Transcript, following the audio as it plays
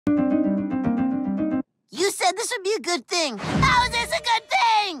said this would be a good thing. How is this a good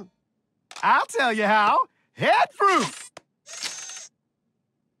thing? I'll tell you how. Head fruit.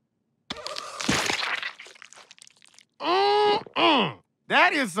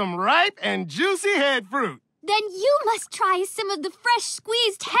 That is some ripe and juicy head fruit. Then you must try some of the fresh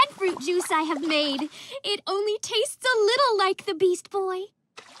squeezed head fruit juice I have made. It only tastes a little like the Beast Boy.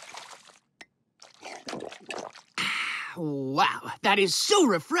 Wow, that is so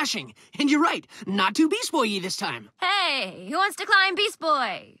refreshing. And you're right, not too Beast Boy-y this time. Hey, who wants to climb Beast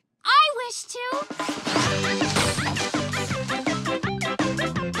Boy? I wish to.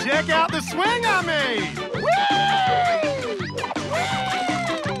 Check out the swing I made.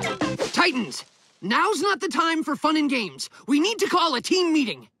 Titans, now's not the time for fun and games. We need to call a team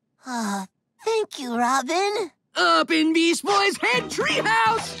meeting. Thank you, Robin. Up in Beast Boy's head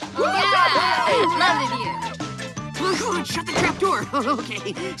treehouse! Yeah, love of you. Oh, come on, shut the trap door.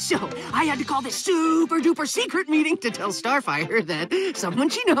 Okay, so I had to call this super-duper secret meeting to tell Starfire that someone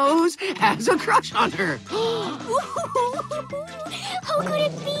she knows has a crush on her. Who could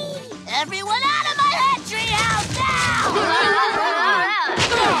it be? Everyone out of my head treehouse now!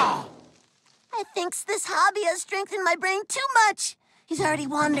 I think this hobby has strengthened my brain too much. He's already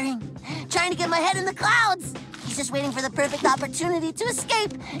wandering, trying to get my head in the clouds. He's just waiting for the perfect opportunity to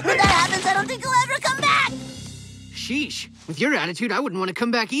escape. If that happens, I don't think he'll ever come back. Sheesh, with your attitude, I wouldn't want to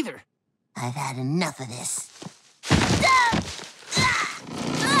come back either. I've had enough of this. I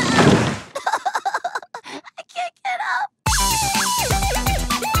can't get up.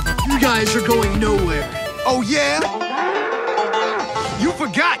 You guys are going nowhere. Oh, yeah? You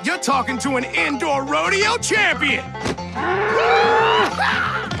forgot you're talking to an indoor rodeo champion.